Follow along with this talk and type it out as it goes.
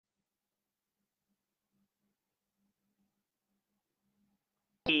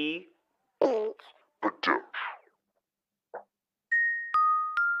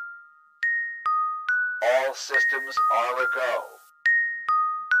systems are a go.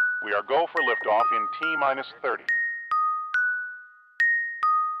 We are go for liftoff in T-minus 30.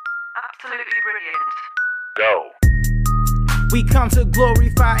 Absolutely brilliant. Go. We come to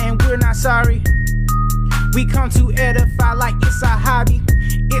glorify and we're not sorry. We come to edify like it's our hobby.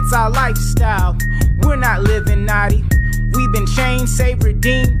 It's our lifestyle. We're not living naughty. We've been changed, saved,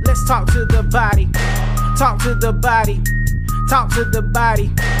 redeemed. Let's talk to the body. Talk to the body. Talk to the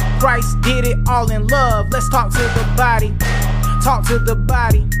body. Christ did it all in love. Let's talk to the body. Talk to the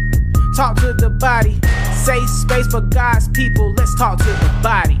body. Talk to the body. Safe space for God's people. Let's talk to the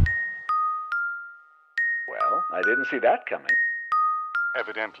body. Well, I didn't see that coming.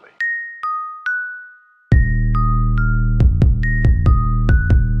 Evidently.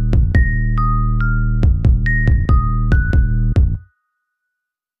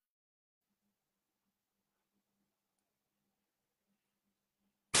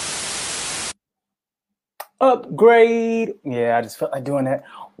 Upgrade. Yeah, I just felt like doing that.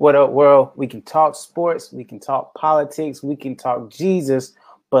 What up, world? We can talk sports, we can talk politics, we can talk Jesus,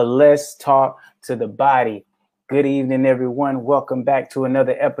 but let's talk to the body. Good evening, everyone. Welcome back to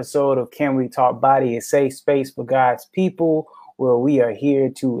another episode of Can We Talk Body, a safe space for God's people, where we are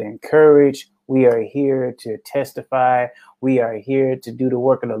here to encourage, we are here to testify, we are here to do the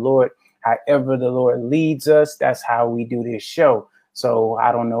work of the Lord. However the Lord leads us, that's how we do this show. So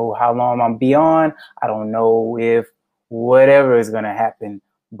I don't know how long I'm beyond. I don't know if whatever is going to happen,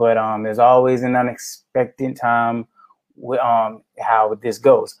 but there's always an unexpected time with how this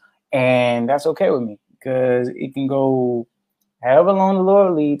goes. And that's okay with me because it can go however long the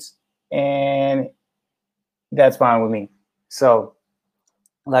Lord leads, and that's fine with me. So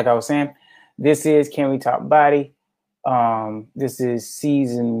like I was saying, this is Can We Talk Body? This is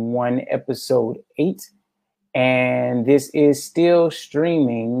season 1, episode 8. And this is still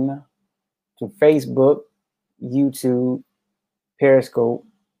streaming to Facebook, YouTube, Periscope,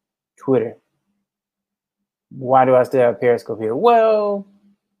 Twitter. Why do I still have Periscope here? Well,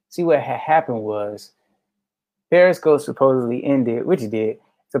 see, what had happened was Periscope supposedly ended, which it did,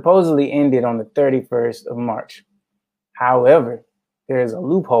 supposedly ended on the 31st of March. However, there's a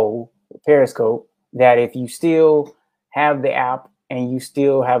loophole with Periscope that if you still have the app and you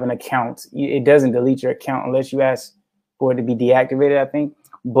still have an account, it doesn't delete your account unless you ask for it to be deactivated, I think.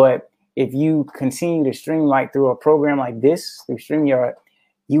 But if you continue to stream like through a program like this, through StreamYard,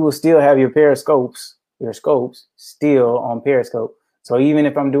 you will still have your scopes still on Periscope. So even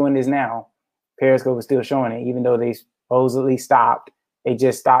if I'm doing this now, Periscope is still showing it, even though they supposedly stopped. They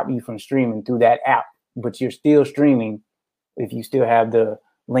just stopped you from streaming through that app, but you're still streaming if you still have the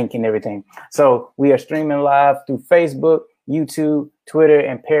link and everything. So we are streaming live through Facebook, YouTube, Twitter,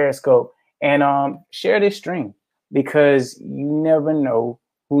 and Periscope. And share this stream because you never know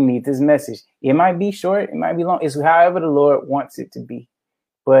who needs this message. It might be short, it might be long. It's however the Lord wants it to be.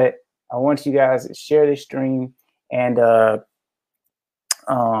 But I want you guys to share this stream and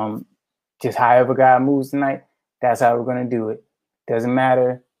just however God moves tonight, that's how we're going to do it. Doesn't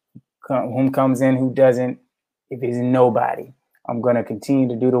matter who comes in, who doesn't. If it's nobody, I'm going to continue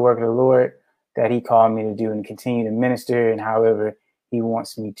to do the work of the Lord that he called me to do and continue to minister and however he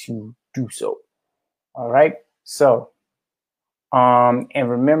wants me to do so. All right. So, and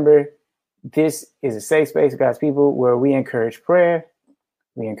remember, this is a safe space, God's people, where we encourage prayer,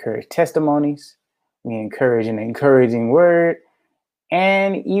 we encourage testimonies, we encourage an encouraging word,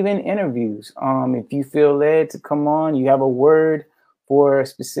 and even interviews. If you feel led to come on, you have a word for a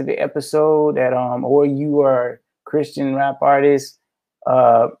specific episode that, or you are a Christian rap artist,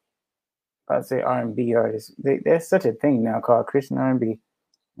 I'd say R&B artists. There's such a thing now called Christian R&B.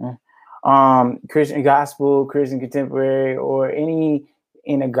 Christian gospel, Christian contemporary, or any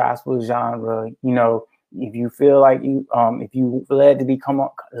in a gospel genre. You know, if you feel like you, if you led to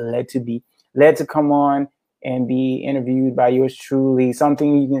come on and be interviewed by yours truly,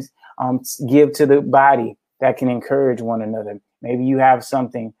 something you can give to the body that can encourage one another. Maybe you have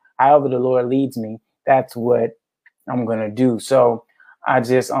something. However the Lord leads me, that's what I'm gonna do. So I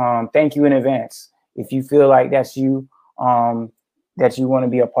just thank you in advance. If you feel like that's you, that you want to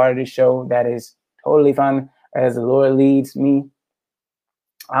be a part of the show, that is totally fine as the Lord leads me.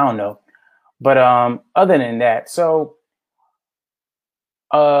 I don't know. But other than that, so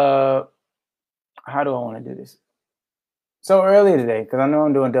how do I want to do this? So earlier today, because I know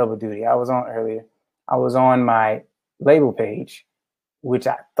I'm doing double duty, I was on my label page, which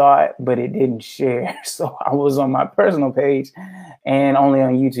I thought, but it didn't share. So I was on my personal page and only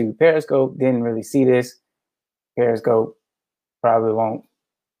on YouTube. Periscope didn't really see this. Periscope probably won't,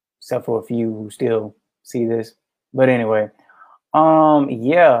 except for a few who still see this. But anyway,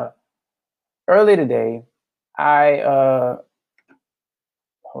 yeah. Early today, I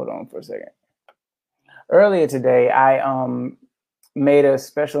hold on for a second. Earlier today, I made a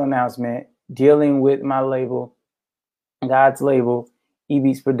special announcement dealing with my label, God's label,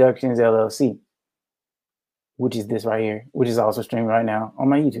 eBeats Productions LLC, which is this right here, which is also streaming right now on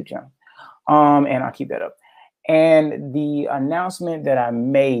my YouTube channel. And I'll keep that up. And the announcement that I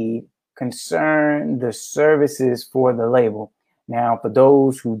made concerned the services for the label. Now, for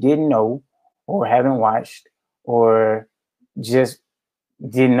those who didn't know or haven't watched or just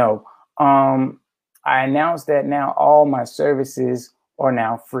didn't know, I announced that now all my services are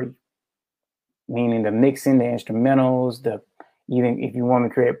now free, meaning the mixing, the instrumentals, even if you want me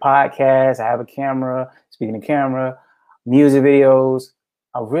to create podcasts, I have a camera, speaking of camera, music videos.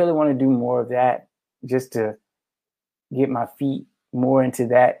 I really want to do more of that just to get my feet more into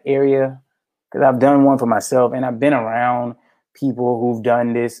that area, because I've done one for myself and I've been around people who've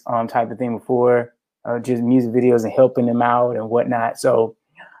done this type of thing before, just music videos and helping them out and whatnot. So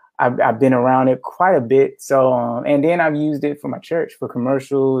I've been around it quite a bit. So, and then I've used it for my church for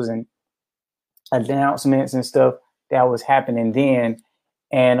commercials and announcements and stuff that was happening then.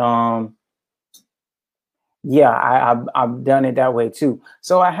 And yeah, I've done it that way too.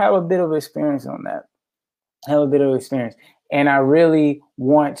 So I have a bit of experience on that. And I really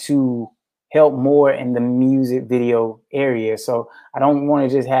want to help more in the music video area. So I don't want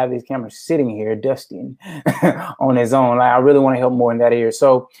to just have this camera sitting here dusting on its own. Like, I really want to help more in that area.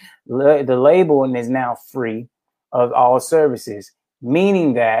 So the label is now free of all services,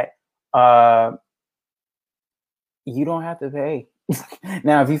 meaning that you don't have to pay.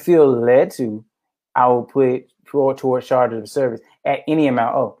 Now, if you feel led to, I will put towards charge of the service at any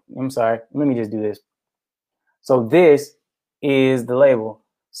amount. Oh, I'm sorry. Let me just do this. So this is the label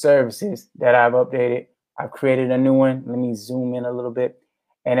services that I've updated. I've created a new one. Let me zoom in a little bit.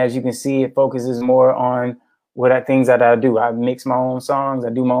 And as you can see, it focuses more on things that I do. I mix my own songs.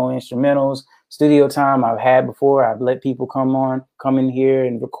 I do my own instrumentals. Studio time I've had before. I've let people come in here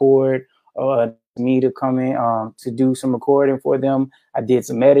and record, me to come in to do some recording for them. I did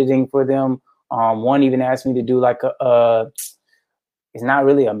some editing for them. One even asked me to do like it's not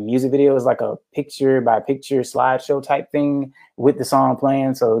really a music video. It's like a picture by picture slideshow type thing with the song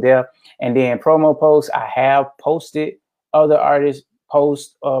playing. So there, and then promo posts. I have posted other artists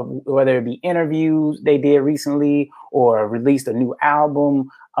posts of whether it be interviews they did recently or released a new album.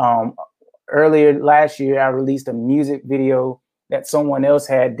 Earlier last year, I released a music video that someone else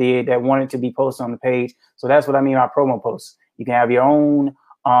did that wanted to be posted on the page. So that's what I mean by promo posts. You can have your own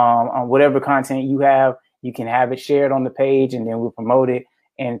on whatever content you have. You can have it shared on the page and then we'll promote it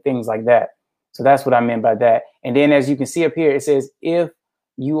and things like that. So that's what I meant by that. And then as you can see up here, it says, if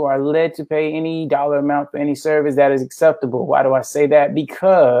you are led to pay any dollar amount for any service, that is acceptable. Why do I say that?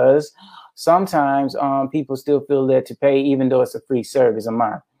 Because sometimes people still feel led to pay even though it's a free service of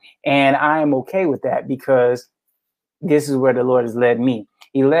mine. And I am okay with that because this is where the Lord has led me.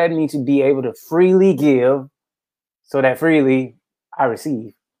 He led me to be able to freely give so that freely I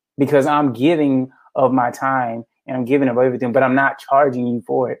receive, because I'm giving of my time and I'm giving of everything, but I'm not charging you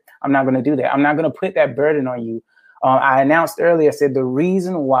for it. I'm not going to do that. I'm not going to put that burden on you. I announced earlier, I said the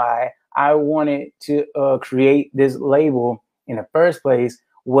reason why I wanted to create this label in the first place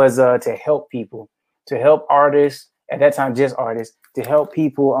was to help people, to help artists, at that time, just artists, to help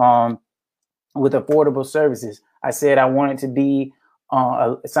people with affordable services. I said I wanted to be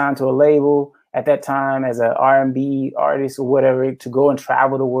assigned to a label at that time as an R&B artist or whatever, to go and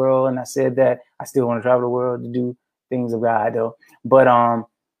travel the world. And I said that I still want to travel the world to do things of God though. But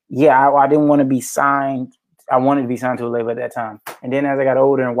yeah, I didn't want to be signed. I wanted to be signed to a label at that time. And then as I got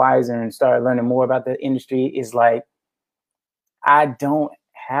older and wiser and started learning more about the industry, it's like, I don't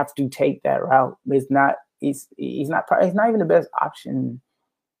have to take that route. It's not even the best option,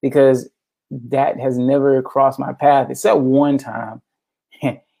 because that has never crossed my path except one time.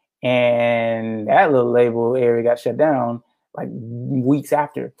 And that little label area got shut down like weeks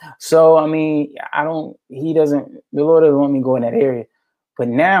after. So, I mean, the Lord doesn't want me to go in that area. But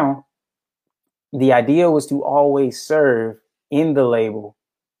now the idea was to always serve in the label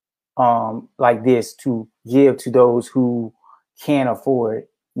like this, to give to those who can't afford,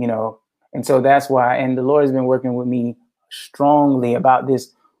 and so that's why, and the Lord has been working with me strongly about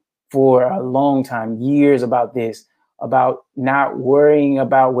this for a long time, years about this, about not worrying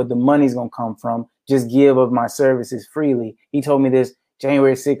about what the money's going to come from, just give of my services freely. He told me this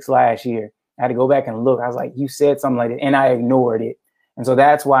January 6th last year. I had to go back and look. I was like, you said something like that, and I ignored it. And so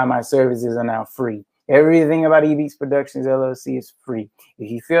that's why my services are now free. Everything about eBeats Productions LLC is free.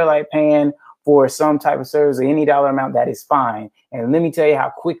 If you feel like paying for some type of service or any dollar amount, that is fine. And let me tell you how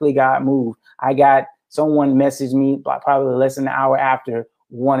quickly God moved. I got someone messaged me probably less than an hour after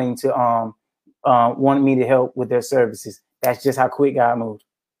wanting me to help with their services. That's just how quick God moved.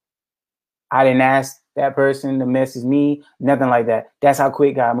 I didn't ask that person to message me, nothing like that. That's how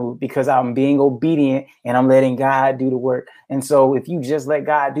quick God moved, because I'm being obedient and I'm letting God do the work. And so if you just let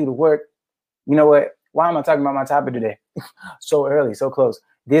God do the work, you know what? Why am I talking about my topic today? So early, so close.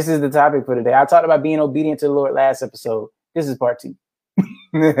 This is the topic for today. I talked about being obedient to the Lord last episode. This is part 2.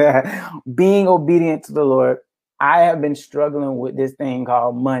 Being obedient to the Lord. I have been struggling with this thing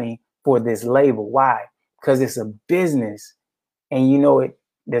called money for this label. Why? Because it's a business. And you know it.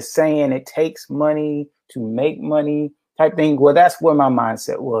 The saying it takes money to make money type thing. Well, that's where my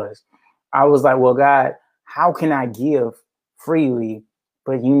mindset was. I was like, well, God, how can I give freely,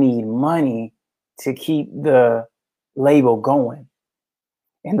 but you need money to keep the label going?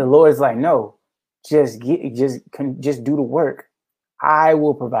 And the Lord's like, no, just do the work. I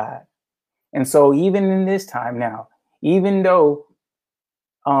will provide. And so even in this time now, even though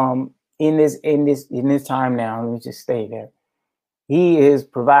in this time now, let me just stay there. He is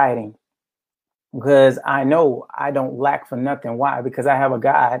providing, because I know I don't lack for nothing. Why? Because I have a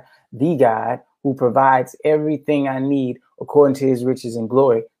God, the God, who provides everything I need according to his riches and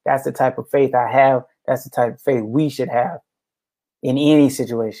glory. That's the type of faith I have. That's the type of faith we should have in any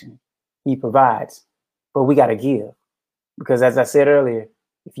situation. He provides, but we got to give. Because as I said earlier,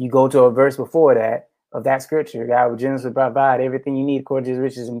 if you go to a verse before that, of that scripture, God will generously provide everything you need according to his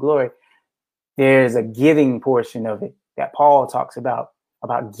riches and glory. There's a giving portion of it that Paul talks about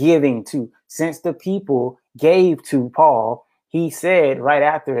giving to. Since the people gave to Paul, he said right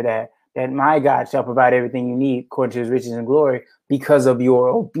after that my God shall provide everything you need according to his riches and glory because of your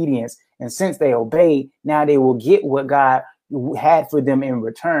obedience. And since they obeyed, now they will get what God had for them in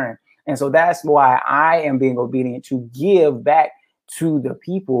return. And so that's why I am being obedient, to give back to the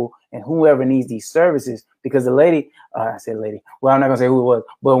people and whoever needs these services. Because the lady, I said lady, well, I'm not gonna say who it was,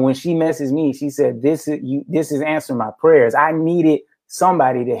 but when she messaged me, she said, this is answering my prayers. I needed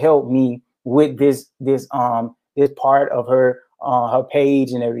somebody to help me with this part of her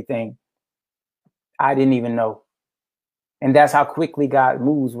page and everything. I didn't even know. And that's how quickly God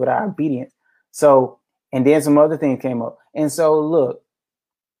moves with our obedience. So, and then some other things came up. And so look,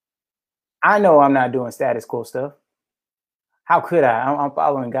 I know I'm not doing status quo stuff. How could I? I'm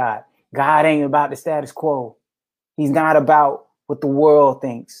following God. God ain't about the status quo. He's not about what the world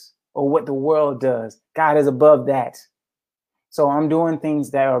thinks or what the world does. God is above that. So I'm doing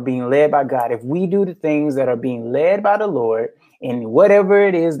things that are being led by God. If we do the things that are being led by the Lord in whatever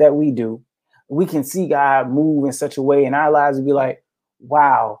it is that we do, we can see God move in such a way in our lives to be like,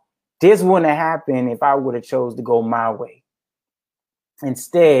 wow, this wouldn't have happened if I would have chose to go my way.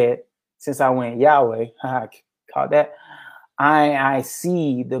 Instead, since I went Yahweh, I called that, I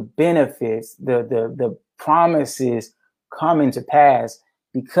see the benefits, the promises coming to pass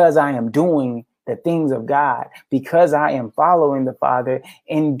because I am doing the things of God, because I am following the Father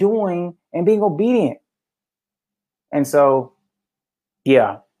and doing and being obedient. And so,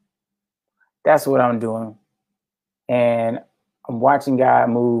 yeah, that's what I'm doing. And I'm watching God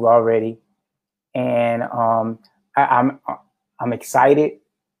move already. And I'm excited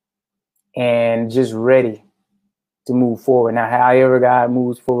and just ready to move forward. Now, however God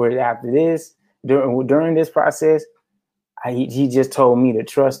moves forward after this, during this process, he just told me to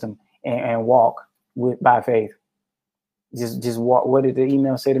trust him and walk by faith. Just walk. What did the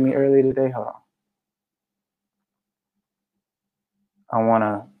email say to me earlier today? Hold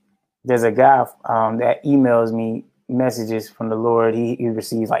on. There's a guy that emails me messages from the Lord. He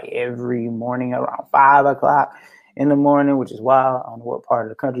receives like every morning around 5 o'clock in the morning, which is wild. I don't know what part of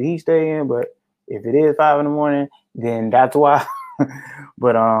the country he stays in, but if it is 5 in the morning, then that's why.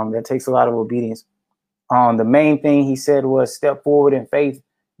 But that takes a lot of obedience. The main thing he said was step forward in faith,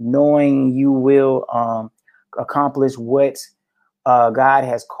 knowing you will accomplish what God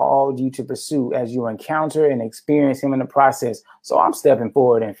has called you to pursue as you encounter and experience him in the process. So I'm stepping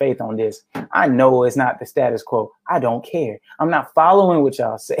forward in faith on this. I know it's not the status quo. I don't care. I'm not following what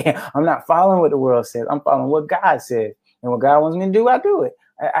y'all say. I'm not following what the world says. I'm following what God says. And what God wants me to do, I do it.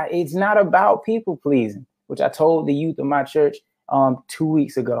 It's not about people pleasing, which I told the youth of my church 2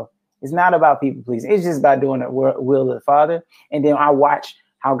 weeks ago. It's not about people pleasing. It's just about doing the will of the Father. And then I watch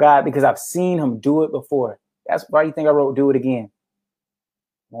how God, because I've seen him do it before. That's why you think I wrote Do It Again.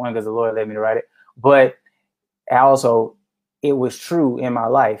 One, because the Lord led me to write it. But also, it was true in my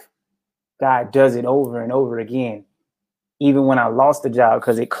life. God does it over and over again. Even when I lost the job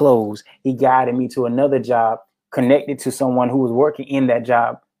because it closed, he guided me to another job connected to someone who was working in that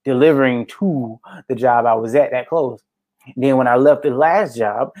job, delivering to the job I was at that closed. Then when I left the last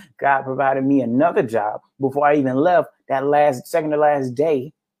job, God provided me another job before I even left that second to last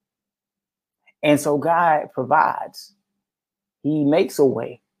day. And so God provides. He makes a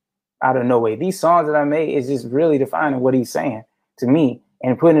way out of no way. These songs that I made is just really defining what he's saying to me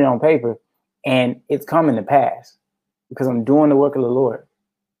and putting it on paper. And it's coming to pass because I'm doing the work of the Lord.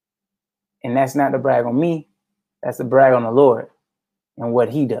 And that's not to brag on me. That's to brag on the Lord and what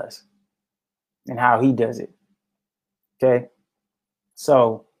he does and how he does it. Okay.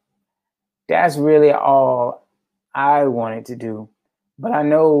 So that's really all I wanted to do. But I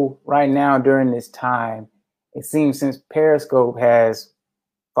know right now during this time, it seems since Periscope has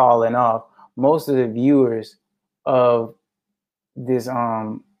fallen off, most of the viewers of this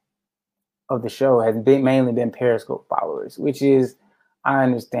of the show has mainly been Periscope followers, which is, I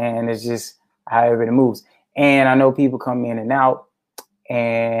understand, it's just however it moves. And I know people come in and out,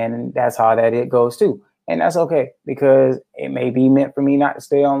 and that's how it goes too. And that's okay, because it may be meant for me not to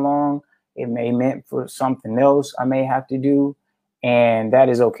stay on long. It may meant for something else I may have to do, and that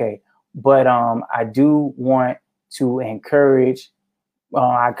is okay. But I do want to encourage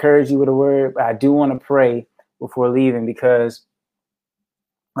you with a word. But I do want to pray before leaving, because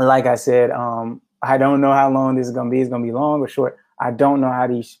like I said, I don't know how long this is going to be. It's going to be long or short. I don't know how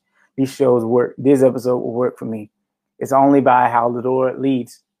these shows work. This episode will work for me. It's only by how the Lord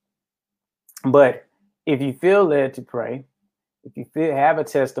leads. But if you feel led to pray, if you have a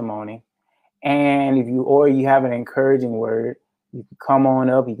testimony, and if you have an encouraging word, you can come on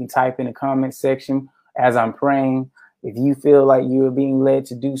up. You can type in the comment section as I'm praying. If you feel like you are being led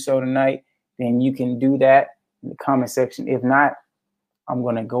to do so tonight, then you can do that in the comment section. If not, I'm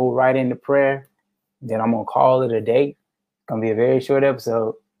going to go right into prayer. Then I'm going to call it a day. It's going to be a very short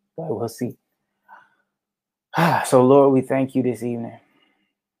episode, but we'll see. So, Lord, we thank you this evening.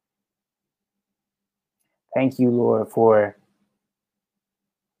 Thank you, Lord, for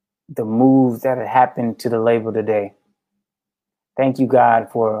the moves that have happened to the label today. Thank you, God,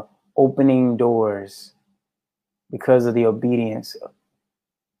 for opening doors because of the obedience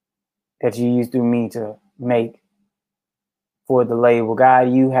that you used through me to make for the label.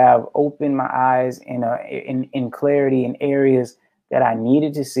 God, you have opened my eyes in clarity in areas that I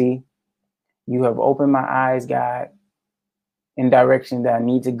needed to see. You have opened my eyes, God, in direction that I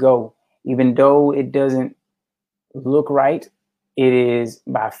need to go. Even though it doesn't look right, it is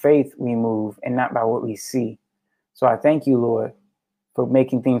by faith we move and not by what we see. So I thank you, Lord, for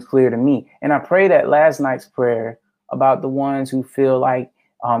making things clear to me. And I pray that last night's prayer about the ones who feel like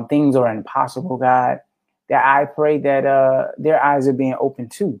things are impossible, God, that I pray that their eyes are being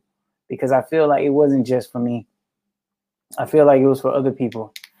opened too, because I feel like it wasn't just for me. I feel like it was for other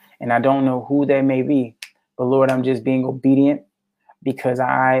people, and I don't know who they may be. But Lord, I'm just being obedient because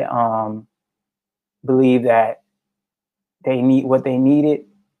I believe that they need what they needed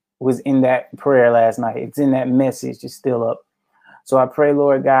was in that prayer last night. It's in that message. It's still up. So I pray,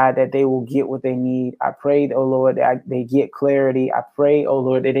 Lord God, that they will get what they need. I pray, oh Lord, that they get clarity. I pray, oh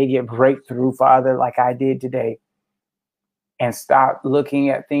Lord, that they get breakthrough, Father, like I did today, and stop looking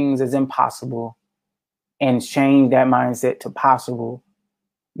at things as impossible and change that mindset to possible,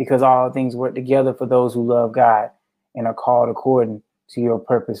 because all things work together for those who love God and are called according to your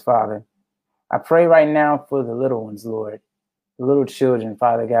purpose, Father. I pray right now for the little ones, Lord, the little children,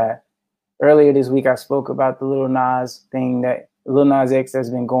 Father God. Earlier this week, I spoke about the Lil Nas thing, that Lil Nas X that's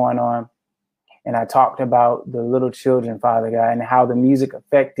been going on. And I talked about the little children, Father God, and how the music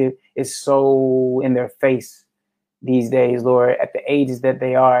effective is so in their face these days, Lord, at the ages that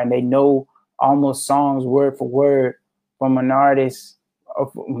they are. And they know almost songs word for word from an artist.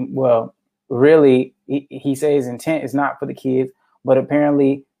 Well, really, he says his intent is not for the kids, but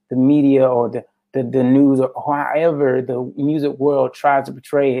apparently the media or the news or however the music world tries to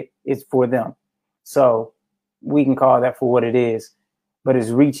portray it is for them. So we can call that for what it is, but it's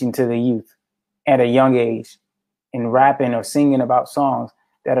reaching to the youth at a young age and rapping or singing about songs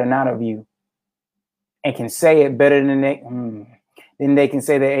that are not of you and can say it better than they can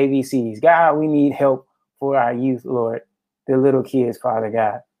say the ABCs. God, we need help for our youth, Lord, the little kids, Father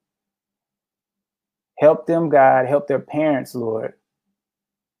God. Help them, God. Help their parents, Lord.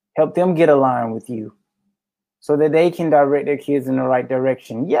 Help them get aligned with you so that they can direct their kids in the right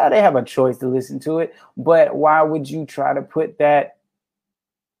direction. Yeah, they have a choice to listen to it, but why would you try to put that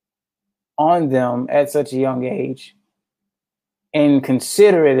on them at such a young age and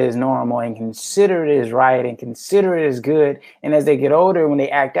consider it as normal and consider it as right and consider it as good? And as they get older, when they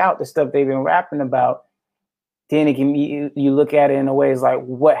act out the stuff they've been rapping about, then it can be, you look at it in a way it's like,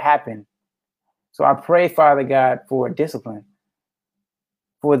 what happened? So I pray, Father God, for discipline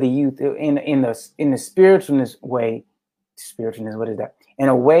for the youth in the spiritualness way, spiritualness. What is that? In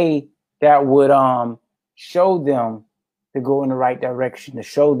a way that would show them to go in the right direction, to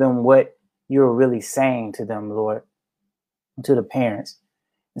show them what you're really saying to them, Lord, to the parents.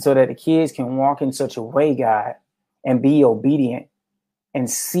 And so that the kids can walk in such a way, God, and be obedient and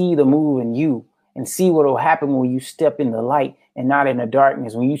see the move in you and see what will happen when you step in the light and not in the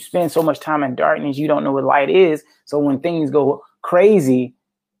darkness. When you spend so much time in darkness, you don't know what light is. So when things go crazy,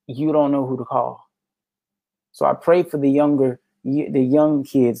 you don't know who to call. So I pray for the young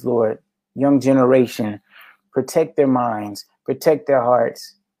kids, Lord, young generation. Protect their minds, protect their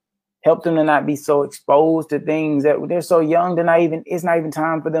hearts. Help them to not be so exposed to things that they're so young, it's not even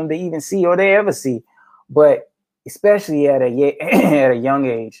time for them to even see or they ever see. But especially at a young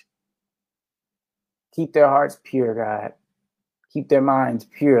age, keep their hearts pure, God. Keep their minds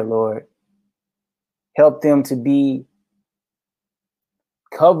pure, Lord. Help them to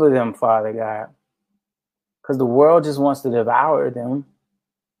cover them, Father God. Because the world just wants to devour them.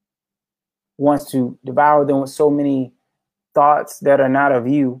 Wants to devour them with so many thoughts that are not of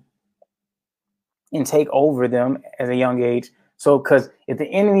you and take over them at a young age. So, because if the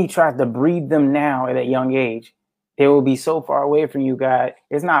enemy tries to breed them now at a young age, they will be so far away from you, God.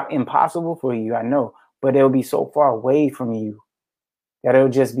 It's not impossible for you, I know, but they'll be so far away from you that it'll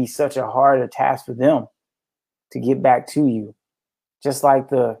just be such a harder task for them to get back to you. Just like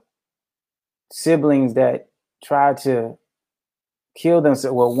the siblings that tried to kill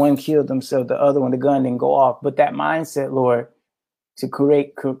themselves. Well, one killed themselves, the other one, the gun didn't go off. But that mindset, Lord, to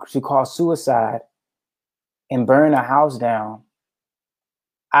cause suicide and burn a house down.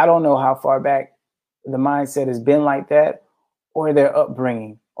 I don't know how far back the mindset has been like that, or their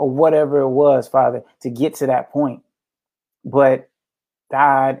upbringing, or whatever it was, Father, to get to that point. But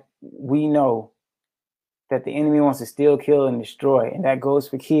God, we know that the enemy wants to steal, kill, and destroy. And that goes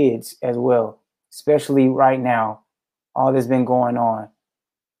for kids as well, especially right now, all that's been going on.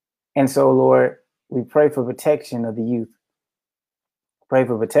 And so, Lord, we pray for protection of the youth. Pray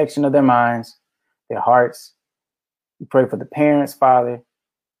for protection of their minds, their hearts. We pray for the parents, Father,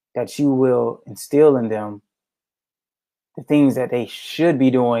 that you will instill in them the things that they should be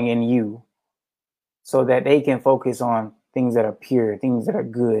doing in you so that they can focus on things that are pure, things that are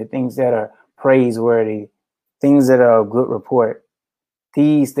good, things that are praiseworthy, things that are of good report.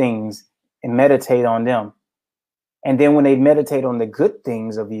 These things, and meditate on them. And then when they meditate on the good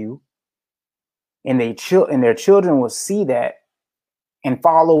things of you, and their children will see that and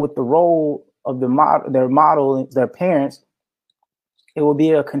follow with the role of their parents, it will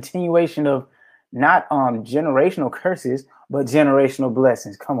be a continuation of not generational curses, but generational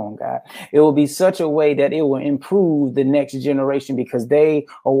blessings. Come on, God. It will be such a way that it will improve the next generation because they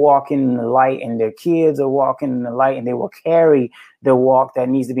are walking in the light and their kids are walking in the light and they will carry the walk that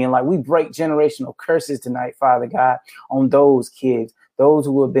needs to be in light. We break generational curses tonight, Father God, on those kids, those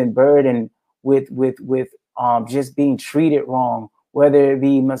who have been burdened with just being treated wrong, whether it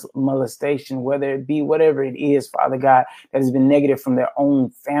be molestation, whether it be whatever it is, Father God, that has been negative from their own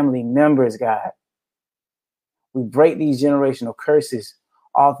family members, God. We break these generational curses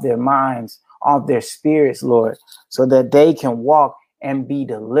off their minds, off their spirits, Lord, so that they can walk and be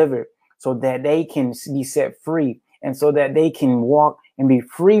delivered, so that they can be set free, and so that they can walk and be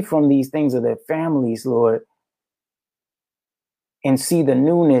free from these things of their families, Lord, and see the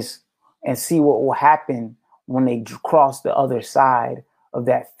newness and see what will happen when they cross the other side of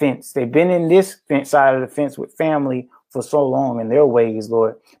that fence. They've been in this side of the fence with family for so long in their ways,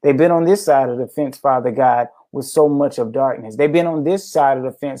 Lord. They've been on this side of the fence, Father God, with so much of darkness. They've been on this side of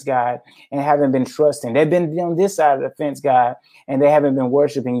the fence, God, and haven't been trusting. They've been on this side of the fence, God, and they haven't been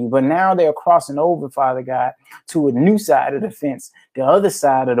worshiping you. But now they're crossing over, Father God, to a new side of the fence, the other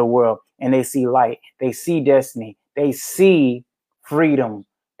side of the world, and they see light. They see destiny. They see freedom.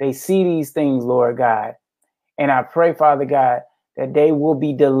 They see these things, Lord God. And I pray, Father God, that they will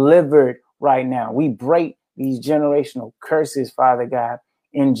be delivered right now. We break these generational curses, Father God,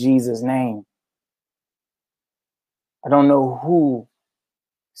 in Jesus' name. I don't know who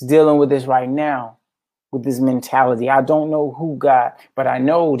is dealing with this right now, with this mentality. I don't know who, God, but I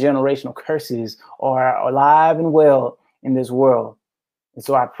know generational curses are alive and well in this world. And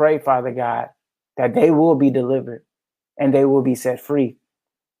so I pray, Father God, that they will be delivered and they will be set free.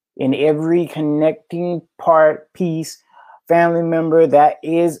 In every connecting piece, family member that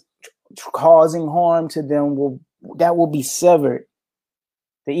is causing harm to them will be severed.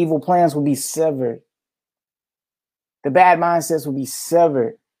 The evil plans will be severed. The bad mindsets will be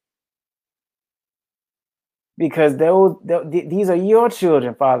severed. Because these are your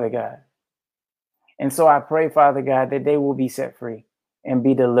children, Father God. And so I pray, Father God, that they will be set free and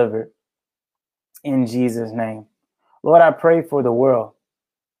be delivered in Jesus' name. Lord, I pray for the world.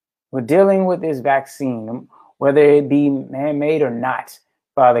 We're dealing with this vaccine, whether it be man-made or not,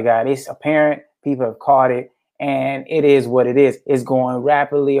 Father God. It's apparent. People have caught it, and it is what it is. It's going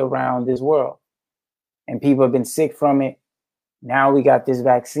rapidly around this world, and people have been sick from it. Now we got this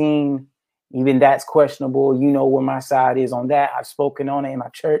vaccine. Even that's questionable. You know where my side is on that. I've spoken on it in my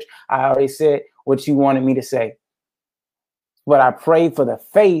church. I already said what you wanted me to say. But I pray for the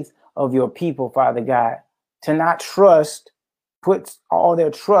faith of your people, Father God, to not trust, put all their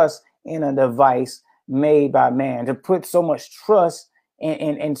trust in a device made by man, to put so much trust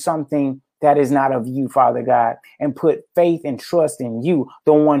in something that is not of you, Father God, and put faith and trust in you,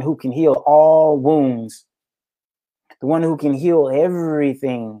 the one who can heal all wounds, the one who can heal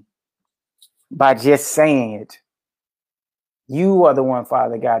everything by just saying it. You are the one,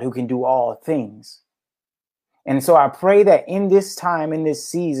 Father God, who can do all things. And so I pray that in this time, in this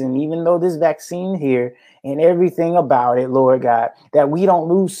season, even though this vaccine here and everything about it, Lord God, that we don't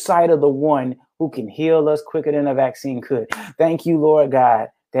lose sight of the one who can heal us quicker than a vaccine could. Thank you, Lord God,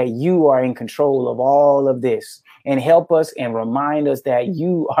 that you are in control of all of this, and help us and remind us that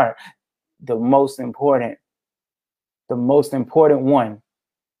you are the most important one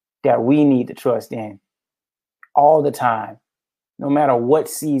that we need to trust in all the time, no matter what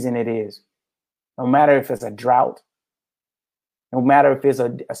season it is. No matter if it's a drought, no matter if it's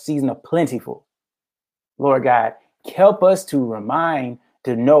a season of plentiful, Lord God, help us to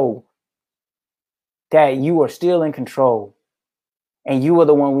know that you are still in control and you are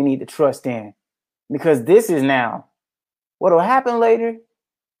the one we need to trust in. Because this is now what will happen later.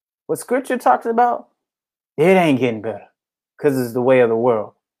 What scripture talks about, it ain't getting better because it's the way of the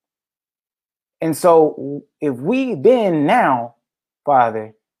world. And so if we bend now,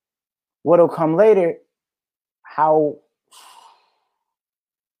 Father, what'll come later,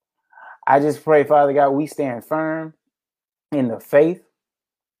 I just pray, Father God, we stand firm in the faith,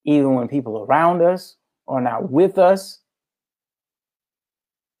 even when people around us are not with us.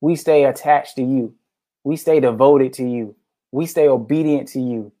 We stay attached to you. We stay devoted to you. We stay obedient to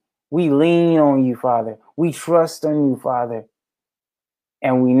you. We lean on you, Father. We trust on you, Father.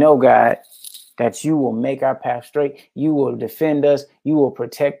 And we know, God, that you will make our path straight. You will defend us. You will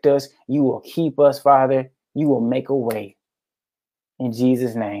protect us. You will keep us, Father. You will make a way. In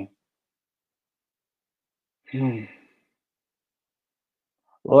Jesus' name.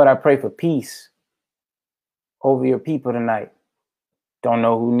 Lord, I pray for peace over your people tonight. Don't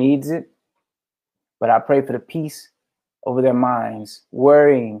know who needs it, but I pray for the peace over their minds,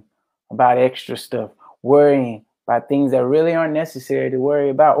 worrying about extra stuff, worrying about things that really aren't necessary to worry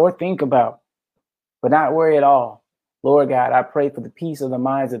about or think about, but not worry at all. Lord God, I pray for the peace of the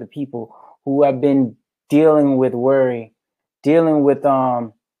minds of the people who have been dealing with worry, dealing with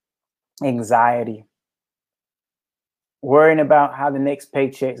anxiety, worrying about how the next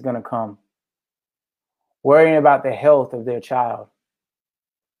paycheck is going to come, worrying about the health of their child,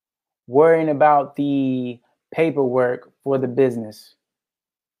 worrying about the paperwork for the business.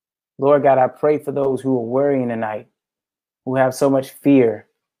 Lord God, I pray for those who are worrying tonight, who have so much fear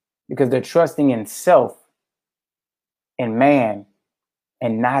because they're trusting in self and man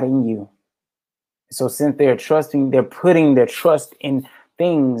and not in you. So since they're putting their trust in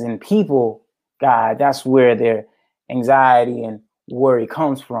things and people, God, that's where their anxiety and worry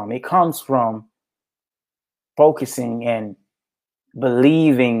comes from. It comes from focusing and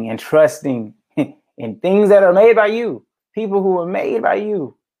believing and trusting in things that are made by you, people who are made by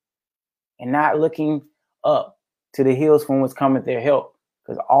you, and not looking up to the hills from whence cometh their help,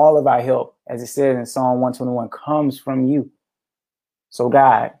 because all of our help, as it says in Psalm 121, comes from you. So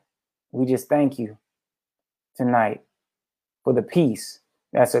God, we just thank you tonight for the peace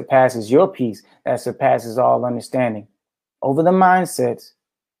that surpasses your peace, that surpasses all understanding, over the mindsets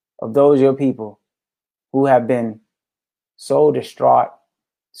of those your people who have been so distraught,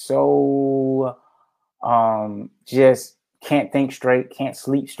 so just can't think straight, can't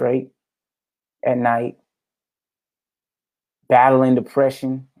sleep straight at night, battling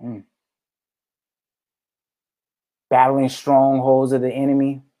depression, battling strongholds of the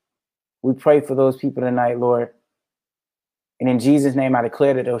enemy. We pray for those people tonight, Lord. And in Jesus' name, I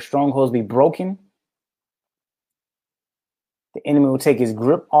declare that those strongholds be broken. The enemy will take his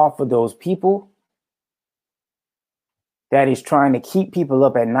grip off of those people that is trying to keep people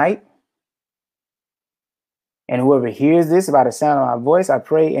up at night. And whoever hears this by the sound of my voice, I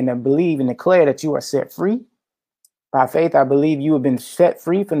pray and I believe and declare that you are set free. By faith, I believe you have been set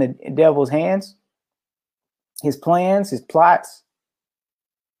free from the devil's hands, his plans, his plots.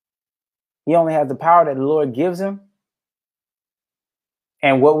 He only has the power that the Lord gives him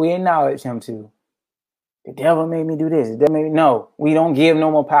and what we acknowledge him to. The devil made me do this. The devil made me. No, we don't give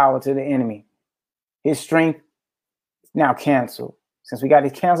no more power to the enemy. His strength is now canceled. Since we got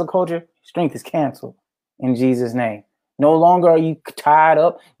this cancel culture, strength is canceled in Jesus' name. No longer are you tied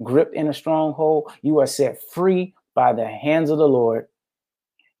up, gripped in a stronghold. You are set free by the hands of the Lord.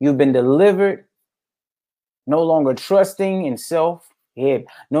 You've been delivered. No longer trusting in self.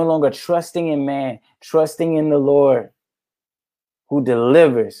 No longer trusting in man, trusting in the Lord who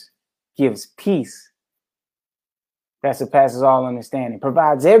delivers, gives peace that surpasses all understanding,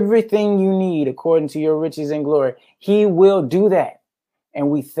 provides everything you need according to your riches and glory. He will do that. And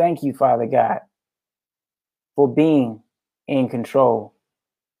we thank you, Father God, for being in control.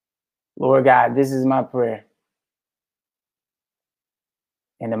 Lord God, this is my prayer.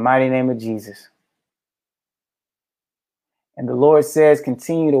 In the mighty name of Jesus. And the Lord says,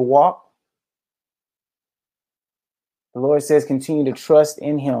 continue to walk. The Lord says, continue to trust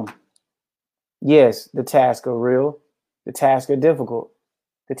in him. Yes, the tasks are real. The tasks are difficult.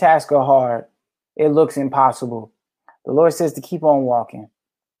 The tasks are hard. It looks impossible. The Lord says to keep on walking.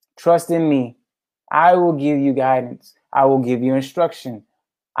 Trust in me. I will give you guidance. I will give you instruction.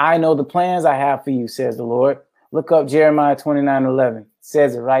 I know the plans I have for you, says the Lord. Look up Jeremiah 29:11. It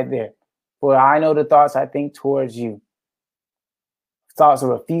says it right there. For I know the thoughts I think towards you. Thoughts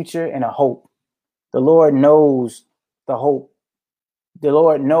of a future and a hope. The Lord knows the hope. The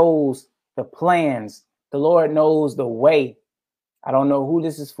Lord knows the plans. The Lord knows the way. I don't know who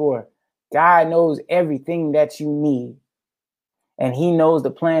this is for. God knows everything that you need. And he knows the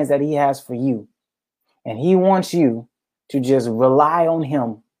plans that he has for you. And he wants you to just rely on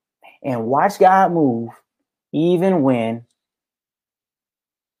him and watch God move, even when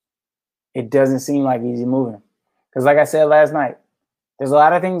it doesn't seem like he's moving. Because like I said last night, there's a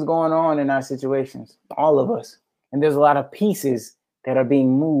lot of things going on in our situations, all of us. And there's a lot of pieces that are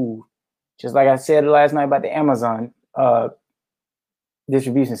being moved. Just like I said last night about the Amazon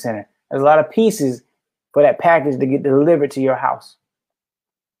distribution center. There's a lot of pieces for that package to get delivered to your house.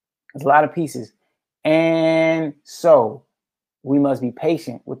 There's a lot of pieces. And so we must be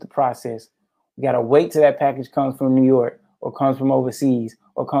patient with the process. We got to wait till that package comes from New York or comes from overseas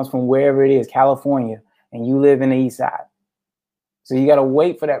or comes from wherever it is, California, and you live in the East Side. So you got to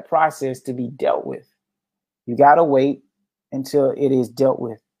wait for that process to be dealt with. You got to wait until it is dealt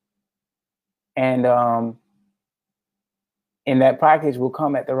with. And that package will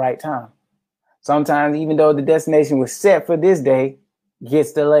come at the right time. Sometimes, even though the destination was set for this day,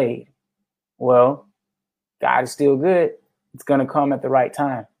 gets delayed. Well, God is still good. It's going to come at the right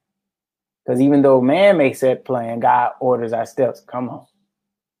time. Because even though man may set plan, God orders our steps. Come on.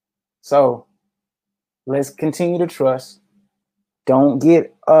 So let's continue to trust. Don't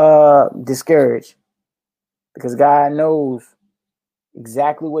get discouraged, because God knows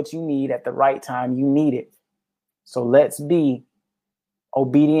exactly what you need at the right time you need it. So let's be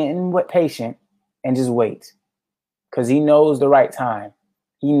obedient and patient and just wait, because he knows the right time.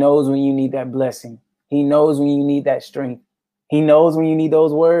 He knows when you need that blessing. He knows when you need that strength. He knows when you need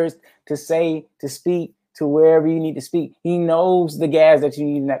those words to say, to speak to wherever you need to speak. He knows the gas that you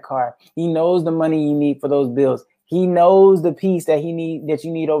need in that car. He knows the money you need for those bills. He knows the peace that you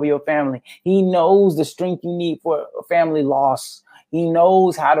need over your family. He knows the strength you need for a family loss. He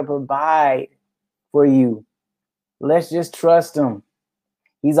knows how to provide for you. Let's just trust him.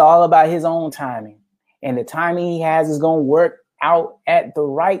 He's all about his own timing. And the timing he has is going to work out at the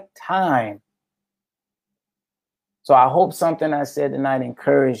right time. So I hope something I said tonight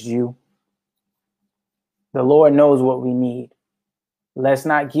encouraged you. The Lord knows what we need. Let's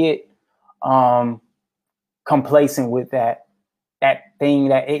not get complacent with that thing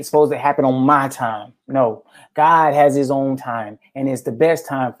that it's supposed to happen on my time. No, God has his own time, and it's the best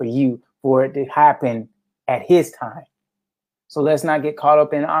time for you for it to happen at his time. So let's not get caught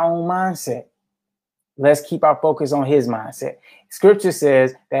up in our own mindset. Let's keep our focus on his mindset. Scripture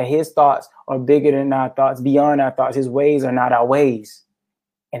says that his thoughts are bigger than our thoughts, beyond our thoughts. His ways are not our ways.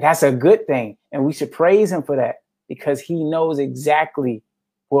 And that's a good thing. And we should praise him for that, because he knows exactly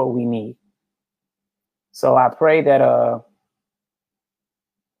what we need. So I pray that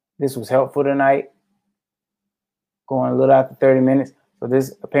this was helpful tonight. Going a little after 30 minutes. So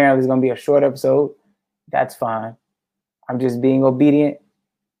this apparently is going to be a short episode. That's fine. I'm just being obedient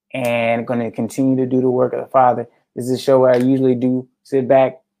and going to continue to do the work of the Father. This is a show where I usually do sit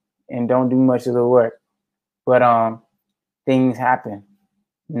back and don't do much of the work. But things happen,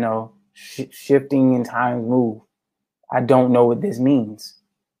 shifting and times move. I don't know what this means,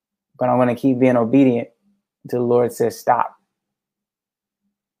 but I'm going to keep being obedient until the Lord says stop.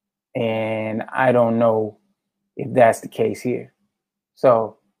 And I don't know if that's the case here.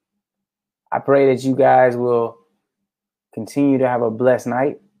 So I pray that you guys will continue to have a blessed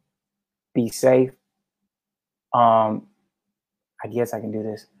night. Be safe. I guess I can do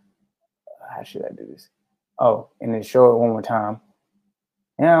this. How should I do this? Oh, and then show it one more time.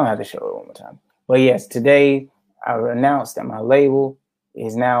 And I don't have to show it one more time. But yes, today I announced that my label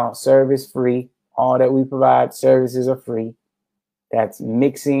is now service free. All that we provide services are free. That's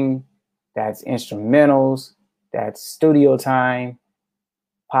mixing, that's instrumentals, that's studio time,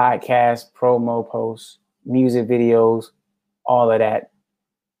 podcast, promo posts, music videos, all of that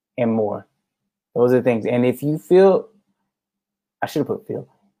and more. Those are the things. And if you feel, I should have put feel,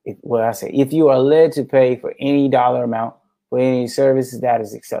 if you are led to pay for any dollar amount for any services, that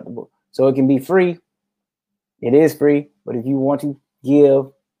is acceptable. So it can be free. It is free. But if you want to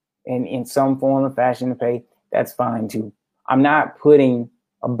give in some form or fashion to pay, that's fine too. I'm not putting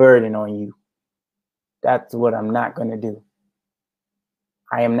a burden on you. That's what I'm not going to do.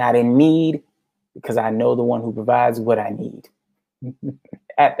 I am not in need because I know the one who provides what I need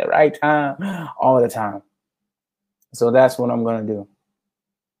at the right time, all the time. So that's what I'm going to do.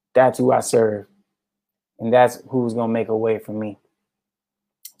 That's who I serve. And that's who's going to make a way for me.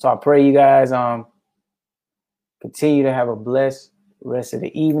 So I pray you guys continue to have a blessed rest of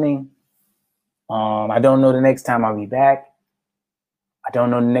the evening. I don't know the next time I'll be back. I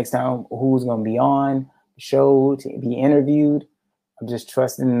don't know the next time who's going to be on the show to be interviewed. I'm just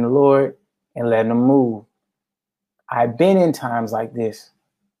trusting in the Lord and letting him move. I've been in times like this.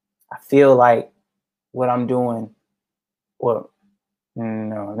 I feel like what I'm doing, well,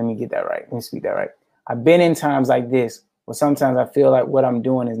 no, let me get that right. Let me speak that right. I've been in times like this where sometimes I feel like what I'm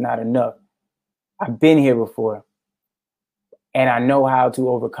doing is not enough. I've been here before and I know how to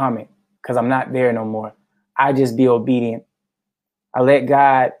overcome it because I'm not there no more. I just be obedient. I let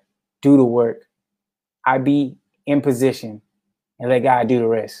God do the work. I be in position and let God do the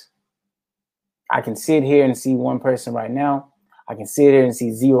rest. I can sit here and see one person right now. I can sit here and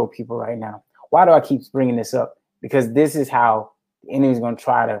see 0 people right now. Why do I keep bringing this up? Because this is how the enemy's going to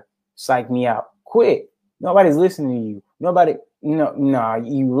try to psych me out. Quit. Nobody's listening to you. Nobody, you're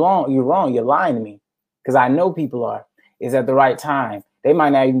wrong. You're lying to me because I know people are. It's at the right time. They might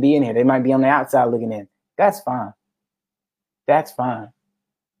not even be in here. They might be on the outside looking in. That's fine. That's fine.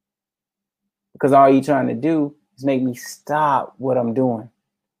 Because all you're trying to do is make me stop what I'm doing.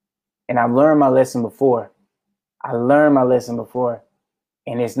 And I've learned my lesson before.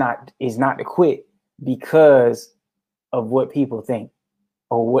 And it's not to quit because of what people think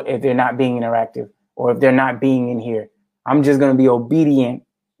or what if they're not being interactive or if they're not being in here. I'm just going to be obedient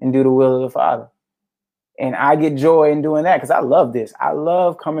and do the will of the Father. And I get joy in doing that because I love this. I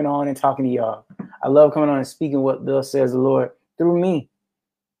love coming on and talking to y'all. I love coming on and speaking what thus says the Lord through me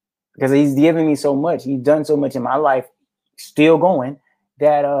because he's given me so much. He's done so much in my life, still going,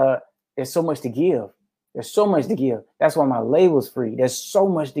 that there's so much to give. There's so much to give. That's why my label's free. There's so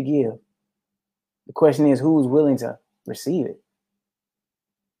much to give. The question is, who's willing to receive it?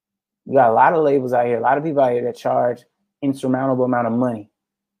 You got a lot of labels out here, a lot of people out here that charge insurmountable amount of money.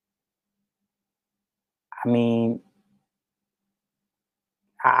 I mean,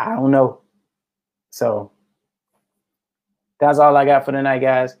 I don't know. So that's all I got for tonight,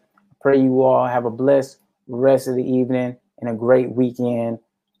 guys. I pray you all have a blessed rest of the evening and a great weekend.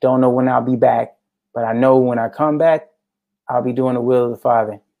 Don't know when I'll be back, but I know when I come back, I'll be doing the will of the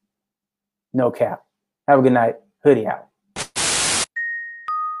Father. No cap. Have a good night. Hoodie out.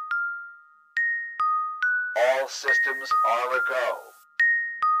 All systems are a go.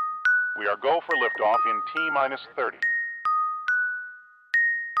 We are go for liftoff in T-minus 30.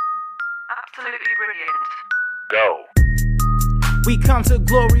 Absolutely brilliant. Go. We come to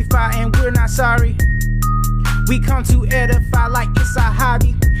glorify and we're not sorry. We come to edify like it's our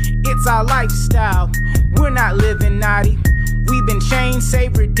hobby. It's our lifestyle. We're not living naughty. We've been changed,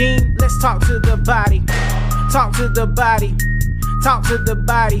 saved, redeemed. Let's talk to the body. Talk to the body. Talk to the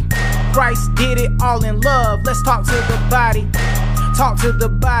body. Christ did it all in love. Let's talk to the body. Talk to the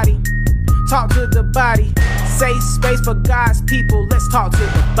body. Talk to the body. Safe space for God's people. Let's talk to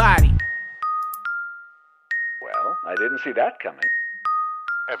the body. Well, I didn't see that coming.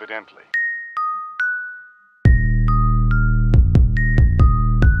 Evidently.